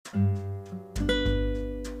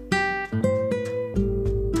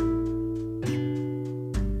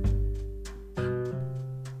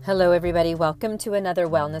Hello, everybody. Welcome to another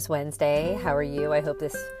Wellness Wednesday. How are you? I hope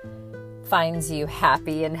this finds you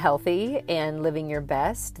happy and healthy and living your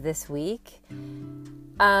best this week.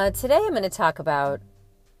 Today, I'm going to talk about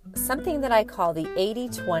something that I call the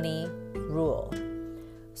 80-20 rule.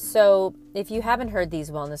 So if you haven't heard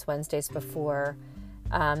these Wellness Wednesdays before,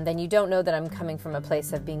 then you don't know that I'm coming from a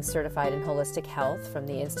place of being certified in holistic health from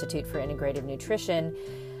the Institute for Integrative Nutrition.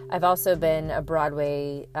 I've also been a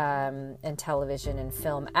Broadway and television and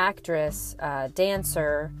film actress,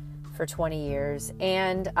 dancer for 20 years,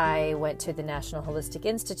 and I went to the National Holistic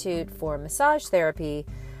Institute for massage therapy,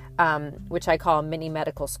 which I call mini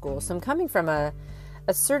medical school. So I'm coming from a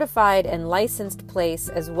certified and licensed place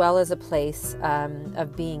as well as a place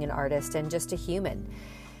of being an artist and just a human.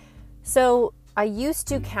 So I used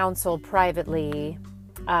to counsel privately.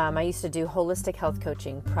 I used to do holistic health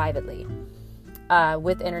coaching privately.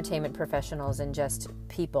 With entertainment professionals and just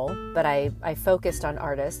people, but I focused on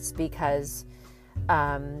artists because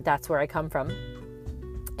that's where I come from.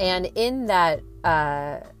 And in that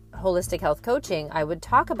holistic health coaching, I would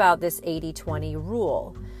talk about this 80-20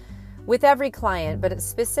 rule with every client, but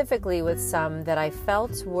specifically with some that I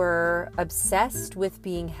felt were obsessed with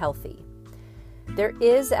being healthy. There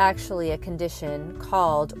is actually a condition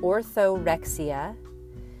called orthorexia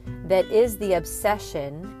that is the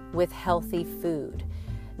obsession with healthy food.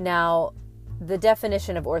 Now, the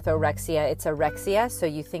definition of orthorexia, it's orexia, so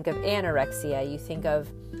you think of anorexia, you think of,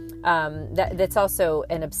 that's also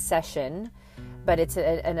an obsession, but it's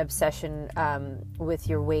an obsession with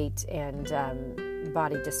your weight and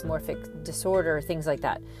body dysmorphic disorder, things like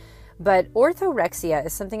that. But orthorexia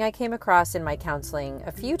is something I came across in my counseling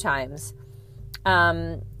a few times,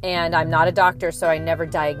 and I'm not a doctor, so I never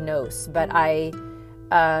diagnose, but I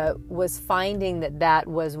was finding that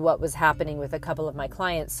was what was happening with a couple of my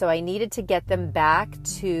clients. So I needed to get them back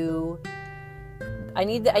to, I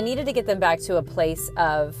needed to get them back to a place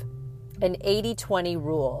of an 80-20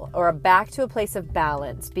 rule, or back to a place of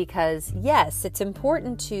balance, because yes, it's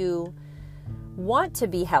important to want to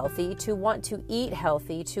be healthy, to want to eat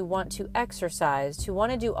healthy, to want to exercise, to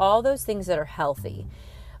want to do all those things that are healthy.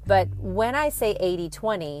 But when I say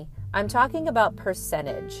 80-20, I'm talking about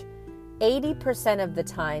percentage. 80% of the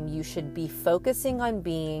time, you should be focusing on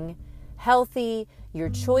being healthy, your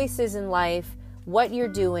choices in life, what you're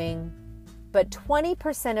doing. But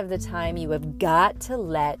 20% of the time, you have got to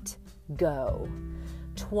let go.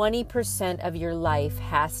 20% of your life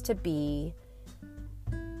has to be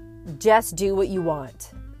just do what you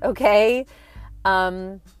want, okay?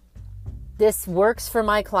 This works for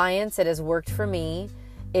my clients. It has worked for me.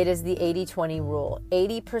 It is the 80-20 rule.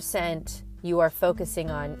 80% you are focusing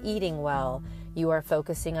on eating well. You are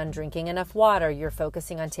focusing on drinking enough water. You're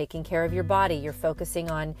focusing on taking care of your body. You're focusing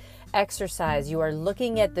on exercise. You are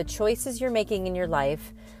looking at the choices you're making in your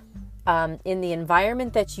life, in the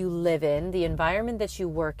environment that you live in, the environment that you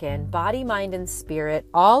work in, body, mind, and spirit,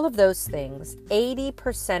 all of those things,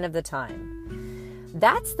 80% of the time.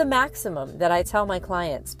 That's the maximum that I tell my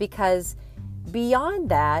clients, because beyond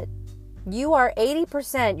that, you are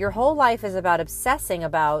 80%, your whole life is about obsessing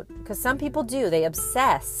about, because some people do, they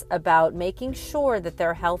obsess about making sure that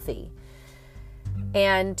they're healthy.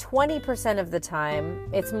 And 20% of the time,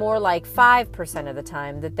 it's more like 5% of the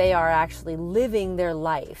time that they are actually living their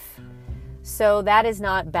life. So that is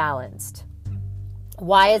not balanced.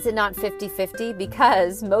 Why is it not 50-50?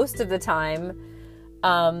 Because most of the time,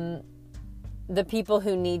 the people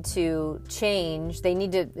who need to change,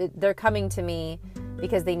 they're coming to me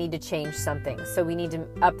because they need to change something. So we need to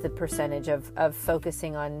up the percentage of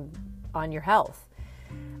focusing on your health.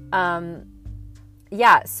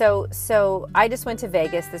 So I just went to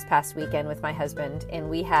Vegas this past weekend with my husband, and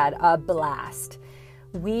we had a blast.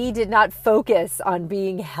 We did not focus on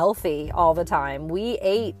being healthy all the time. We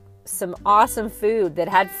ate some awesome food that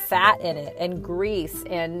had fat in it and grease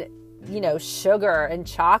and, sugar and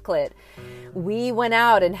chocolate. We went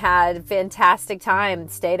out and had a fantastic time,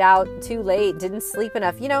 stayed out too late, didn't sleep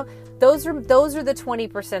enough. Those are the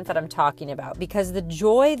 20% that I'm talking about, because the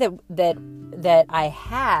joy that I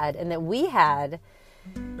had and that we had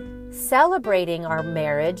celebrating our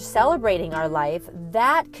marriage, celebrating our life,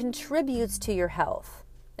 that contributes to your health.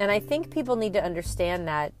 And I think people need to understand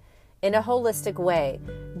that in a holistic way.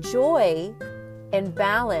 Joy and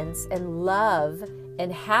balance and love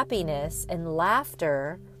and happiness and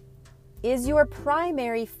laughter is your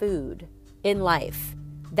primary food in life.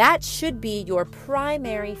 That should be your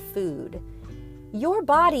primary food. Your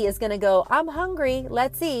body is going to go, I'm hungry,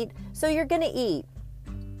 let's eat. So you're going to eat.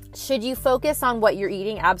 Should you focus on what you're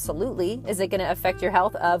eating? Absolutely. Is it going to affect your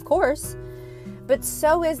health? Of course. But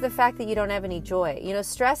so is the fact that you don't have any joy.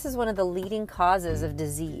 Stress is one of the leading causes of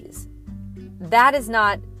disease. That is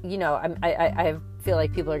not, I feel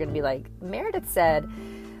like people are going to be like, Meredith said,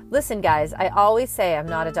 listen, guys, I always say I'm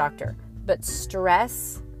not a doctor, but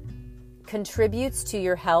stress contributes to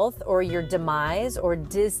your health or your demise or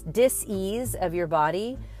dis-ease of your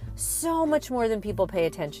body so much more than people pay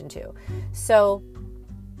attention to. So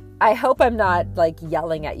I hope I'm not like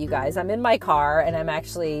yelling at you guys. I'm in my car and I'm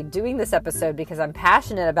actually doing this episode because I'm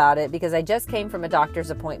passionate about it, because I just came from a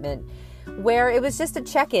doctor's appointment where it was just a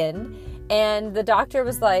check-in, and the doctor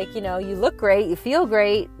was like, you look great, you feel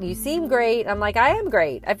great, you seem great. I'm like, I am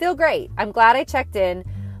great. I feel great. I'm glad I checked in.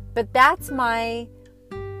 But that's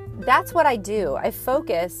what I do. I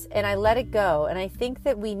focus and I let it go. And I think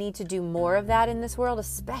that we need to do more of that in this world,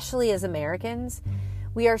 especially as Americans.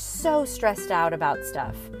 We are so stressed out about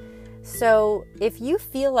stuff. So if you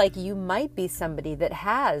feel like you might be somebody that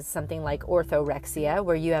has something like orthorexia,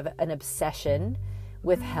 where you have an obsession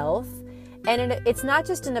with health, and it's not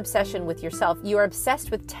just an obsession with yourself, you are obsessed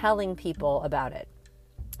with telling people about it.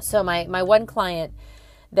 So my one client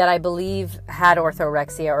that I believe had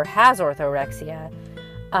orthorexia or has orthorexia,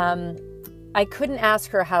 I couldn't ask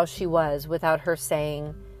her how she was without her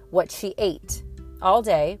saying what she ate all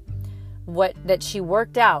day, that she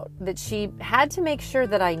worked out, that she had to make sure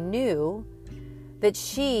that I knew that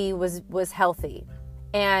she was healthy.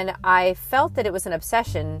 And I felt that it was an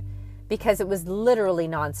obsession because it was literally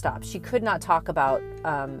nonstop. She could not talk about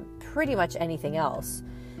pretty much anything else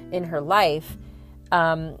in her life.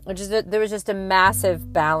 There was just a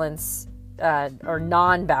massive balance or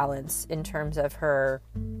non-balance in terms of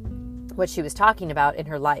what she was talking about in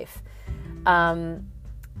her life.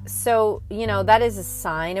 So, that is a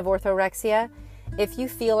sign of orthorexia. If you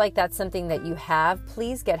feel like that's something that you have,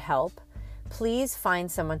 please get help. Please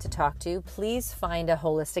find someone to talk to. Please find a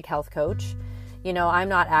holistic health coach. I'm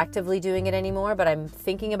not actively doing it anymore, but I'm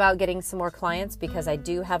thinking about getting some more clients because I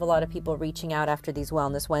do have a lot of people reaching out after these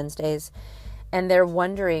Wellness Wednesdays, and they're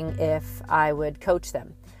wondering if I would coach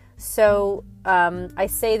them. So I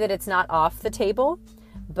say that it's not off the table,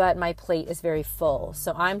 but my plate is very full.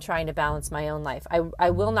 So I'm trying to balance my own life. I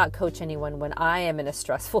will not coach anyone when I am in a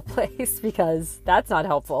stressful place because that's not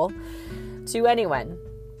helpful to anyone.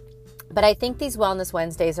 But I think these Wellness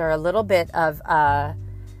Wednesdays are a little bit of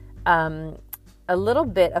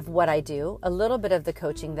what I do, a little bit of the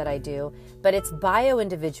coaching that I do, but it's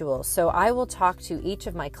bio-individual. So I will talk to each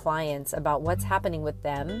of my clients about what's happening with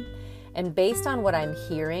them. And based on what I'm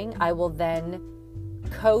hearing, I will then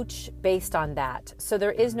coach based on that. So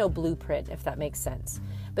there is no blueprint, if that makes sense.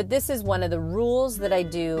 But this is one of the rules that I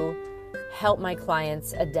do help my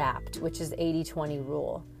clients adapt, which is 80-20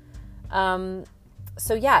 rule.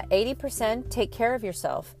 So yeah, 80% take care of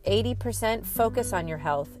yourself. 80% focus on your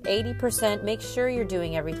health. 80% make sure you're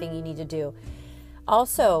doing everything you need to do.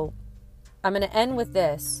 Also, I'm going to end with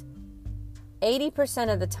this.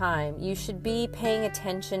 80% of the time, you should be paying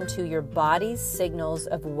attention to your body's signals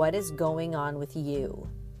of what is going on with you.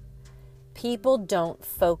 People don't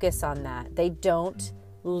focus on that. They don't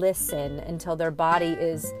listen until their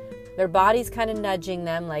body's kind of nudging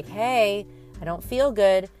them like, hey, I don't feel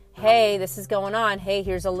good. Hey, this is going on. Hey,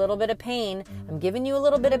 here's a little bit of pain. I'm giving you a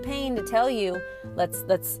little bit of pain to tell you, let's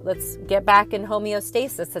get back in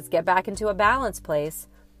homeostasis. Let's get back into a balanced place.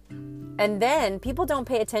 And then people don't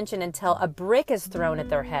pay attention until a brick is thrown at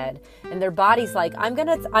their head and their body's like, I'm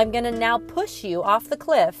gonna now push you off the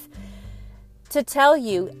cliff to tell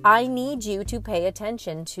you I need you to pay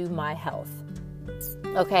attention to my health.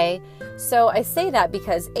 Okay, so I say that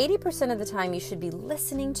because 80% of the time you should be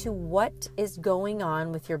listening to what is going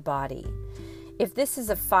on with your body. If this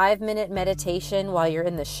is a 5-minute meditation while you're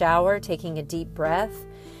in the shower, taking a deep breath,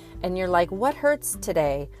 and you're like, what hurts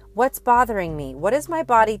today? What's bothering me? What is my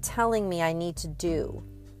body telling me I need to do?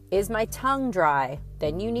 Is my tongue dry?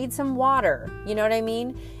 Then you need some water. You know what I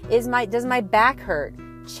mean? Does my back hurt?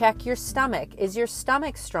 Check your stomach. Is your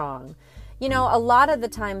stomach strong? A lot of the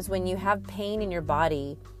times when you have pain in your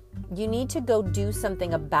body, you need to go do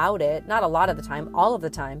something about it. Not a lot of the time, all of the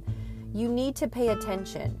time. You need to pay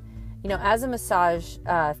attention. As a massage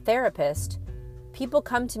therapist, people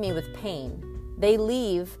come to me with pain. They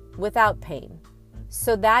leave without pain.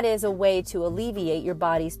 So that is a way to alleviate your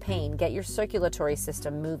body's pain, get your circulatory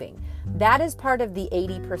system moving. That is part of the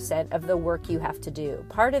 80% of the work you have to do.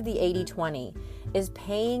 Part of the 80-20 is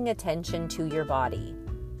paying attention to your body.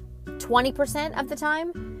 20% of the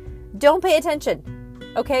time, don't pay attention.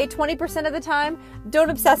 Okay, 20% of the time, don't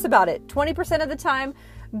obsess about it. 20% of the time,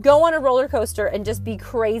 go on a roller coaster and just be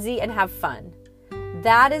crazy and have fun.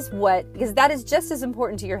 that is because that is just as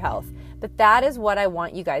important to your health, but that is what I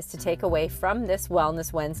want you guys to take away from this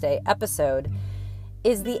Wellness Wednesday episode,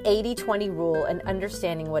 is the 80-20 rule and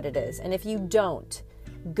understanding what it is. And if you don't,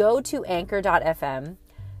 go to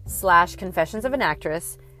anchor.fm/confessions of an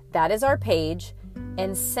actress. That is our page.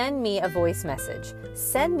 And send me a voice message.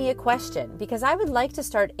 Send me a question, because I would like to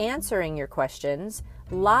start answering your questions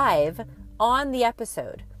live on the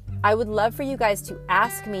episode. I would love for you guys to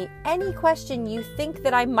ask me any question you think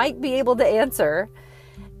that I might be able to answer.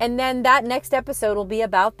 And then that next episode will be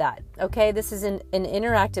about that. Okay, this is an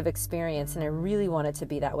interactive experience, and I really want it to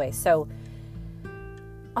be that way. So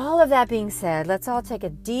all of that being said, let's all take a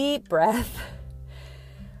deep breath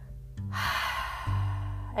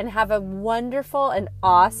and have a wonderful and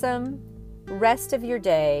awesome rest of your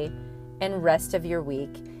day and rest of your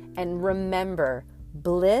week. And remember,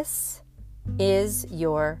 bliss is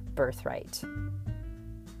your birthright.